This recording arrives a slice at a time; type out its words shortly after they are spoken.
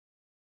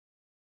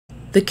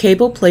The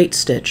cable plait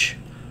stitch,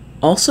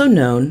 also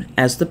known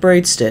as the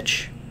braid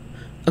stitch.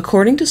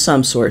 According to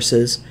some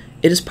sources,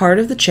 it is part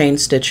of the chain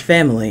stitch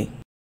family.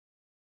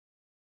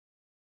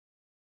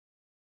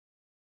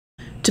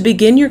 To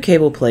begin your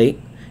cable plait,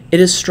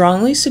 it is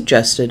strongly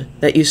suggested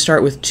that you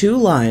start with 2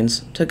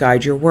 lines to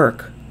guide your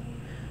work.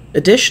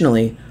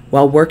 Additionally,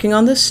 while working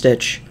on this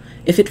stitch,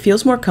 if it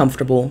feels more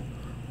comfortable,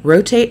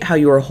 rotate how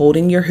you are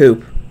holding your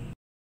hoop.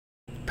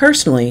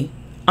 Personally,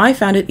 I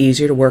found it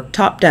easier to work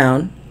top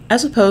down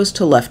as opposed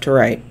to left to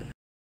right.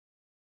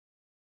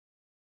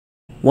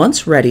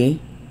 Once ready,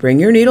 bring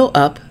your needle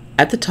up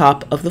at the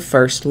top of the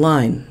first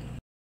line.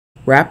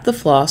 Wrap the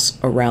floss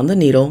around the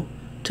needle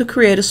to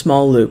create a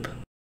small loop.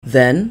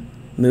 Then,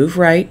 move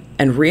right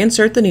and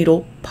reinsert the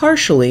needle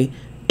partially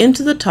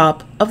into the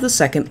top of the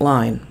second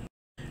line.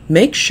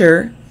 Make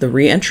sure the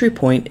re-entry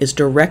point is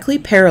directly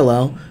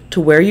parallel to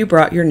where you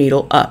brought your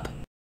needle up.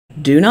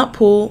 Do not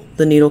pull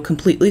the needle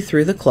completely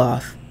through the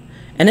cloth,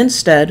 and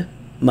instead,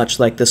 much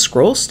like the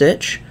scroll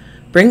stitch,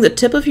 bring the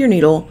tip of your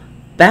needle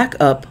back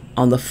up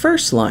on the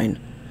first line,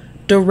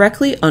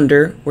 directly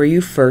under where you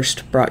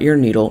first brought your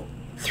needle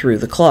through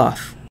the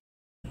cloth.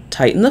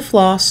 Tighten the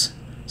floss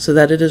so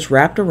that it is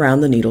wrapped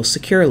around the needle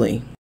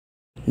securely.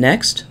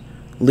 Next,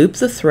 loop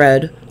the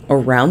thread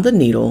around the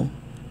needle,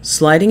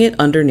 sliding it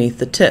underneath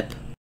the tip.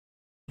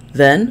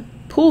 Then,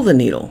 pull the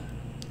needle.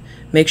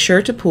 Make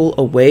sure to pull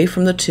away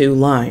from the 2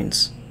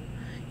 lines.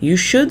 You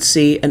should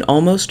see an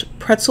almost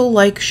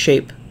pretzel-like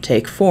shape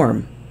take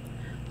form.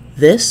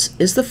 This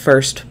is the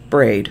first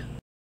braid.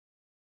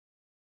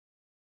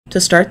 To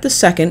start the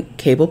second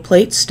cable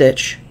plait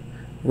stitch,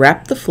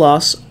 wrap the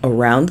floss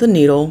around the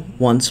needle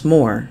once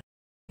more.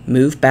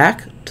 Move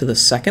back to the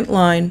second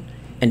line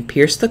and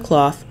pierce the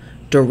cloth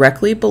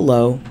directly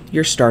below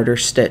your starter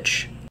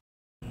stitch.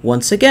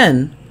 Once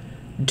again,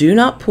 do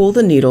not pull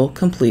the needle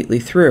completely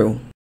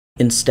through.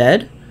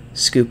 Instead,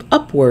 scoop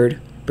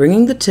upward,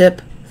 bringing the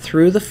tip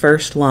through the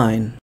first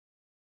line.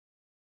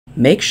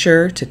 Make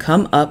sure to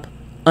come up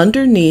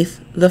underneath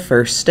the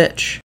first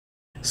stitch.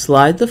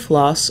 Slide the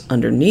floss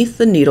underneath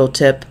the needle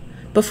tip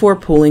before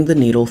pulling the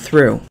needle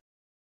through.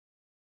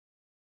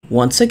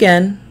 Once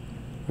again,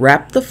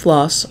 wrap the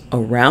floss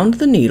around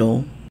the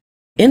needle,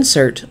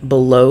 insert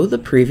below the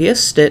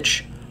previous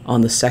stitch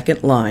on the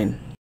second line.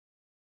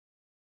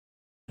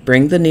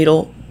 Bring the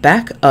needle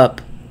back up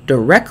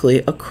directly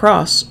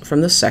across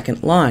from the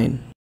second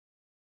line.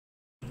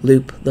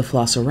 Loop the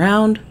floss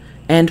around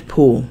and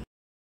pull.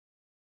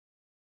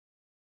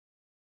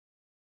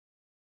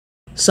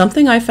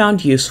 Something I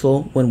found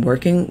useful when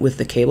working with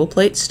the cable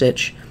plait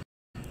stitch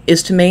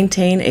is to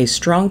maintain a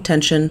strong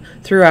tension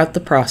throughout the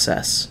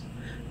process.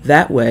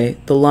 That way,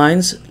 the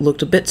lines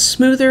looked a bit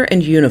smoother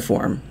and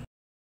uniform.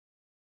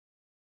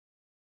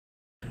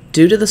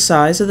 Due to the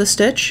size of the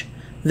stitch,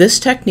 this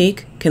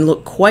technique can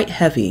look quite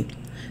heavy,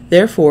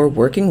 therefore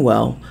working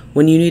well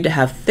when you need to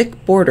have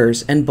thick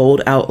borders and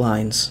bold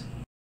outlines.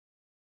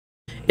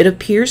 It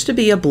appears to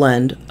be a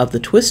blend of the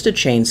twisted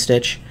chain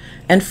stitch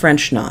and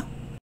French knot.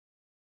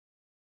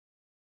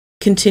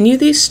 Continue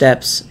these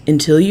steps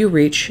until you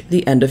reach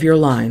the end of your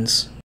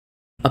lines.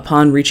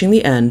 Upon reaching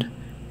the end,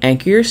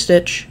 anchor your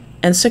stitch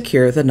and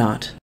secure the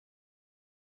knot.